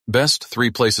Best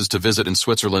 3 places to visit in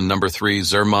Switzerland. Number 3,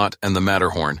 Zermatt and the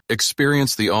Matterhorn.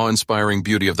 Experience the awe-inspiring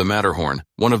beauty of the Matterhorn,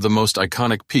 one of the most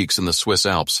iconic peaks in the Swiss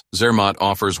Alps. Zermatt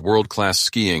offers world-class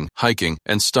skiing, hiking,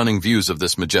 and stunning views of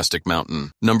this majestic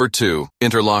mountain. Number 2,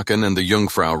 Interlaken and the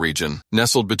Jungfrau region.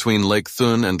 Nestled between Lake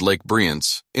Thun and Lake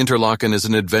Brienz, Interlaken is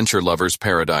an adventure lover's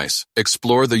paradise.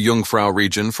 Explore the Jungfrau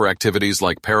region for activities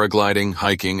like paragliding,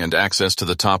 hiking, and access to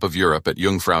the top of Europe at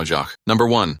Jungfrau. Number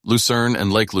 1, Lucerne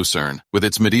and Lake Lucerne. With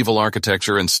its medieval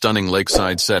architecture and stunning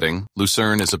lakeside setting,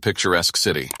 Lucerne is a picturesque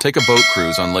city. Take a boat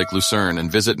cruise on Lake Lucerne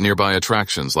and visit nearby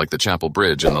attractions like the Chapel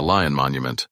Bridge and the Lion Monument.